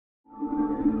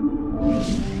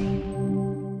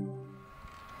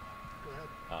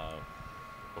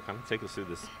Well, kind of take us through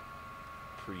this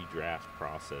pre-draft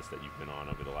process that you've been on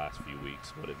over the last few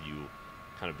weeks. What have you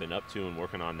kind of been up to and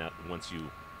working on that once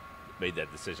you made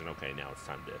that decision, okay, now it's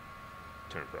time to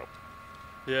turn pro?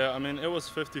 Yeah, I mean, it was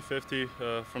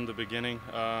 50-50 from the beginning.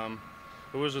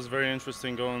 It was just very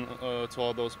interesting going to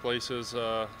all those places,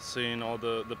 seeing all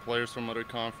the players from other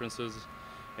conferences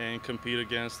and compete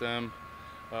against them,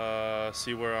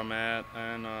 see where I'm at,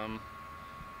 and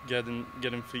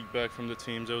getting feedback from the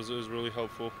teams. It was really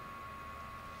helpful.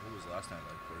 What was last night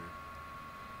like for you?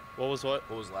 What was what?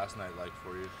 What was last night like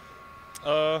for you?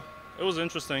 It was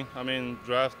interesting. I mean,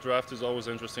 draft is always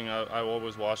interesting. I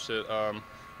always watched it.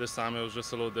 This time it was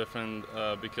just a little different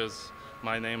because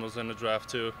my name was in the draft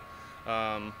too.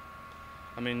 I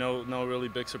mean, no really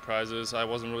big surprises. I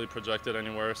wasn't really projected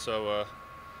anywhere, so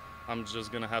I'm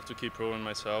just gonna have to keep proving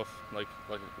myself, like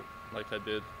I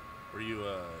did. Were you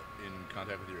in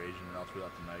contact with your agent and all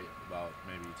throughout the night about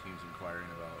maybe teams inquiring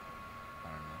about, I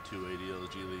don't know, two-way deals,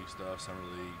 G League stuff, summer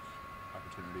league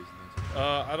opportunities and things like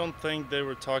that? I don't think they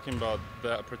were talking about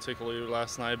that particularly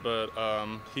last night, but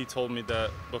he told me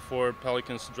that before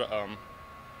Pelicans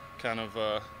kind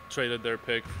of traded their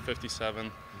pick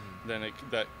 57, then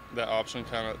that option,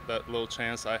 kind of that little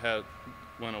chance I had,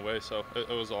 went away. So it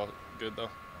was all good though.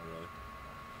 Oh, really?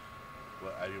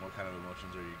 What kind of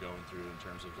emotions are you going through in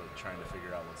terms of like trying to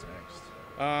figure out what's next?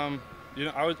 You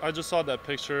know, I just saw that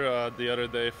picture the other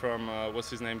day from what's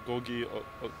his name, Gogi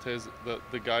Otez,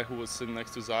 the guy who was sitting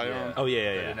next to Zion. Yeah. Oh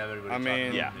yeah. I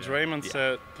mean, yeah. Draymond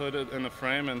said put it in a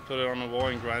frame and put it on the wall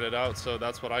and grind it out. So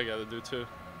that's what I got to do too.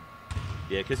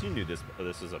 Yeah, because you knew this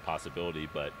was a possibility,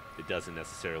 but it doesn't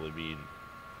necessarily mean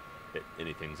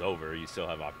anything's over. You still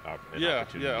have an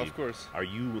opportunity. Yeah, of course. Are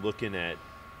you looking at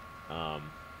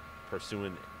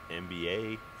pursuing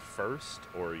NBA first,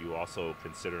 or are you also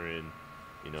considering,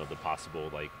 you know, the possible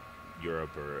like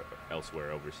Europe or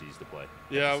elsewhere overseas to play?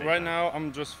 Yeah, right now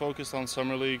I'm just focused on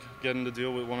summer league, getting the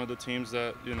deal with one of the teams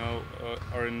that, you know,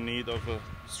 are in need of a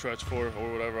stretch for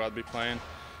or whatever I'd be playing.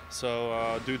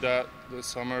 So do that this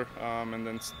summer and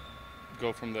then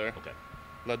go from there. Okay.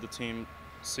 Let the team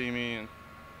see me and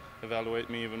evaluate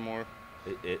me even more.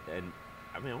 And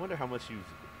I mean, I wonder how much you've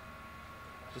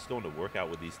just going to work out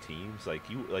with these teams. Like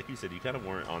you said, you kind of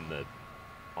weren't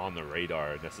on the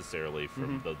radar necessarily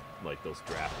from those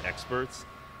draft experts.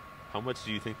 How much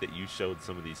do you think that you showed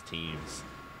some of these teams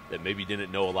that maybe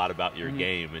didn't know a lot about your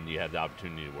game, and you had the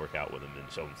opportunity to work out with them and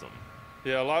show them something?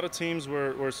 Yeah, a lot of teams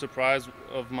were surprised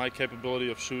of my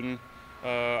capability of shooting.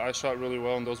 I shot really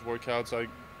well in those workouts.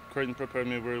 Creighton prepared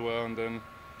me really well, and then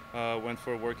went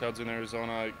for workouts in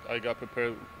Arizona. I got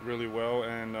prepared really well,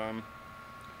 and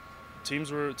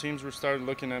teams were started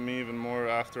looking at me even more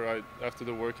after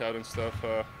the workout and stuff.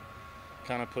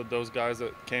 Kind of put those guys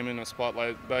that came in a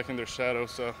spotlight back in their shadow,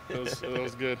 so it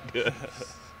was good.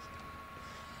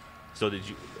 So did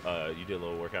you you did a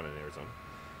little workout in Arizona?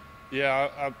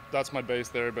 Yeah, that's my base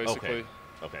there basically.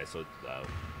 Okay, so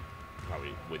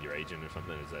probably with your agent or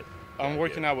something, is that? I'm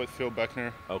working out with Phil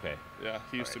Beckner. Okay. Yeah,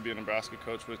 he used to be a Nebraska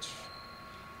coach, which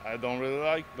I don't really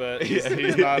like, but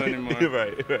he's not anymore.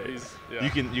 Right. Yeah.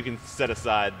 You can set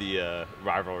aside the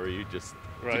rivalry just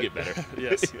to get better.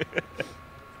 Yes.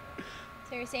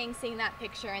 So you're saying seeing that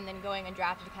picture and then going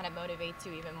undrafted kind of motivates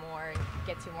you even more and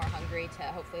gets you more hungry to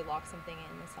hopefully lock something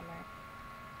in this summer?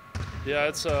 Yeah,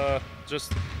 it's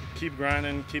just keep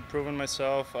grinding, keep proving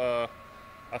myself.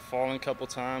 I've fallen a couple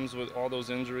times with all those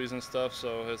injuries and stuff,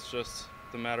 so it's just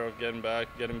the matter of getting back,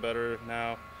 getting better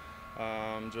now.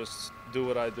 Just do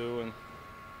what I do, and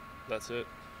that's it.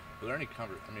 Were there any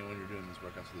when you're doing these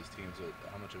workouts with these teams,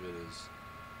 how much of it is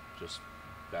just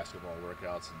basketball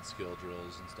workouts and skill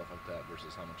drills and stuff like that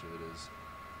versus how much of it is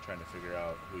trying to figure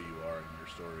out who you are and your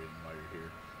story and why you're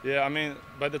here? Yeah, I mean,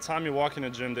 by the time you walk in the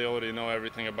gym, they already know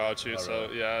everything about you. Oh, so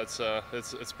really? yeah,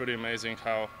 it's pretty amazing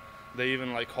how they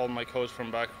even like called my coach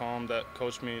from back home that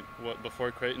coached me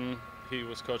before Creighton. He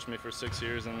was coaching me for 6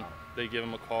 years, and they give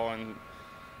him a call and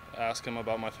ask him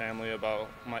about my family, about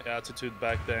my attitude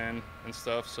back then and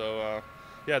stuff. So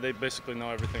yeah, they basically know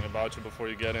everything about you before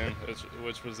you get in,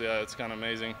 which was it's kind of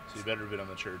amazing. So you better have been a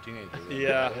mature teenager. Then.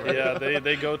 Yeah,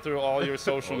 they go through all your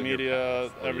social media,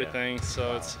 everything. Yeah.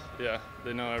 So it's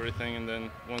they know everything, and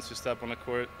then once you step on the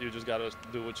court, you just gotta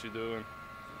do what you do. And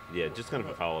yeah, just kind of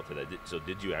a follow up to that. So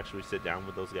did you actually sit down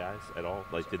with those guys at all?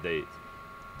 Like, did they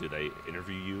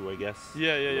interview you? I guess.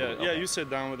 Yeah. Okay. Yeah, you sit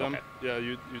down with them. Okay. Yeah,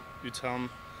 you tell them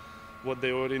what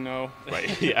they already know.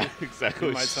 Right. Yeah. Exactly.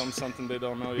 You might tell them something they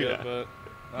don't know yet, but.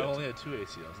 I only had 2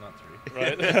 ACLs, not 3.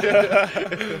 Right.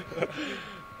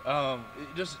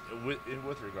 Just with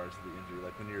regards to the injury,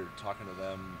 like when you're talking to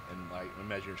them and like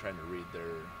imagine you're trying to read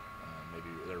their maybe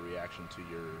their reaction to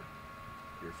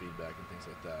your feedback and things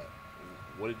like that.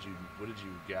 What did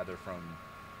you gather from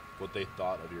what they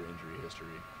thought of your injury history?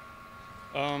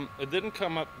 It didn't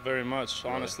come up very much,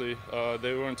 honestly.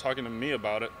 They weren't talking to me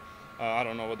about it. I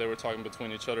don't know what they were talking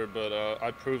between each other, but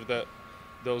I proved that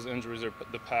those injuries are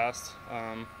the past.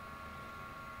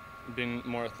 Being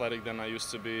more athletic than I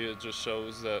used to be, it just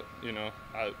shows that, you know,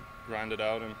 I grinded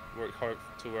out and worked hard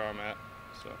to where I'm at.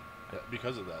 So Yeah,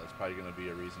 because of that, it's probably going to be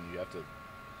a reason you have to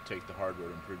take the hard road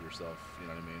and improve yourself. You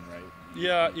know what I mean,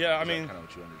 right? Yeah. I mean, kind of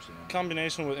what you understand.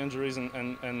 Combination with injuries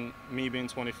and me being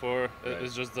 24, it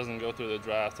just doesn't go through the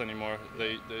draft anymore.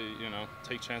 They you know,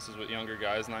 take chances with younger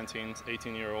guys, 19,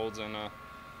 18-year-olds, and I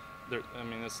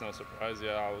mean, it's no surprise.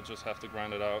 Yeah, I'll just have to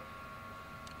grind it out.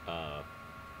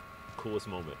 Coolest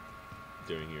moment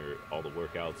during all the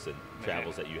workouts and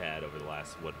travels that you had over the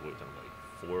last what like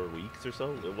 4 weeks or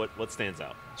so? What stands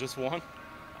out? Just one.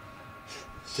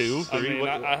 2, 3? I mean,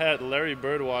 I had Larry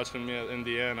Bird watching me at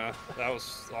Indiana. That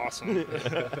was awesome.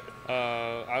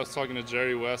 I was talking to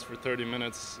Jerry West for 30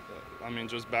 minutes. I mean,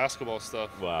 just basketball stuff.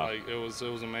 Wow. Like, it was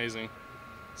amazing.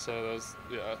 So that was,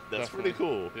 yeah. That's definitely. pretty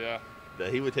cool. Yeah.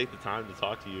 That he would take the time to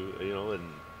talk to you, you know, and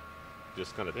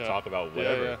just kind of talk about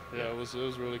whatever. Yeah. It was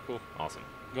really cool. Awesome.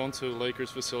 Going to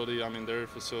Lakers facility, I mean, their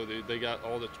facility, they got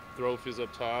all the trophies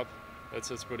up top.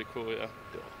 It's pretty cool, yeah.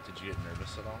 Did you get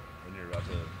nervous at all when you're about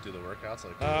to do the workouts?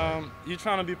 Like, you're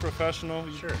trying to be professional.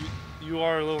 Sure. You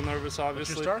are a little nervous,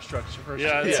 obviously. But you're starstruck. It's your first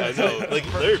Yeah, Yeah, I know.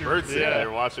 Like Larry Bird's sitting Yeah.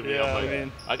 there watching me. Yeah, I'm like, I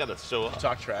mean- I gotta show up.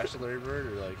 Talk trash to Larry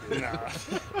Bird or like? Nah.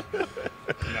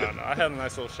 No. I had a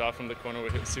nice little shot from the corner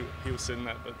where he was sitting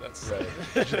at, but that's Right.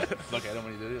 Look at him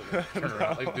when he did it. Like, turn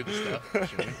around, like do the stuff.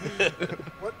 Shoot me.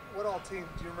 What all teams?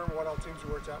 Do you remember what all teams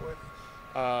you worked out with?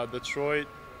 Detroit,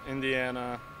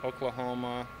 Indiana,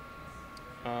 Oklahoma,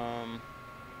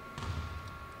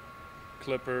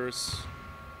 Clippers,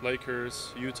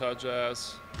 Lakers, Utah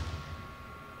Jazz,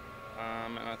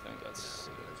 and I think that's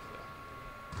it.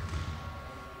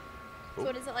 So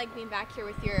what is it like being back here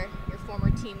with your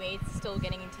former teammates, still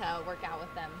getting to work out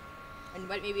with them? And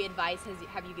what maybe advice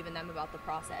have you given them about the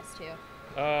process too?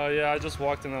 Yeah, I just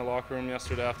walked in the locker room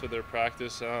yesterday after their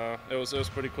practice. It was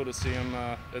pretty cool to see them.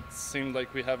 It seemed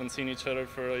like we haven't seen each other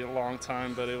for a long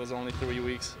time, but it was only 3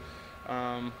 weeks.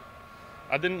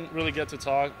 I didn't really get to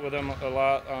talk with them a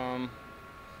lot,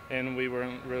 and we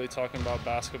weren't really talking about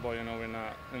basketball. You know, we're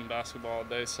not in basketball all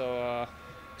day, so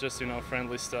just, you know,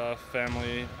 friendly stuff,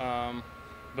 family.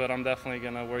 But I'm definitely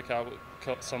gonna work out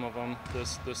with some of them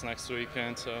this next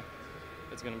weekend, so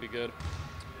it's gonna be good.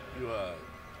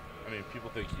 I mean, people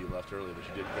think you left early, but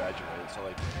you did graduate. So,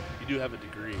 like, you do have a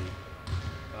degree.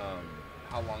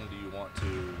 How long do you want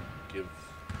to give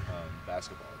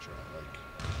basketball a try? Like,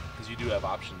 because you do have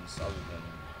options other than,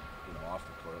 you know, off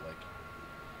the court. Like,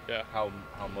 Yeah. how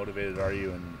motivated are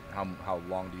you, and how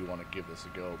long do you want to give this a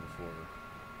go before?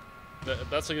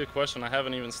 That's a good question. I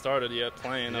haven't even started yet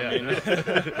playing. Yeah. I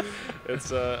mean,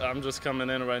 it's I'm just coming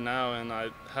in right now, and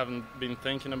I haven't been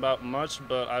thinking about much,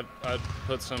 but I've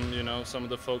put some, you know, some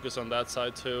of the focus on that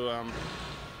side too.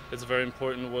 It's very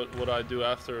important what I do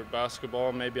after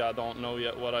basketball. Maybe I don't know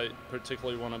yet what I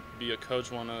particularly want to be a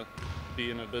coach, want to be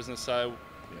in a business side,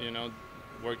 you know,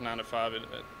 work 9 to 5.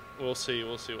 We'll see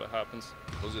what happens.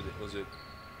 Was it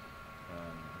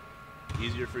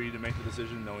easier for you to make the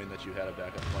decision knowing that you had a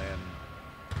backup plan,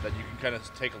 that you can kind of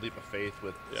take a leap of faith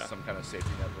with some kind of safety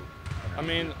net? I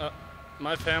mean,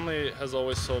 my family has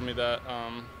always told me that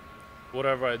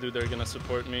whatever I do, they're going to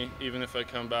support me, even if I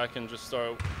come back and just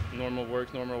start normal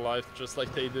work, normal life, just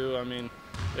like they do. I mean,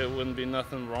 it wouldn't be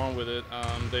nothing wrong with it.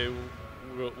 They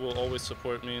will always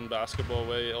support me in basketball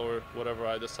way or whatever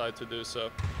I decide to do. So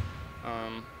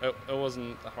it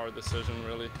wasn't a hard decision,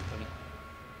 really. And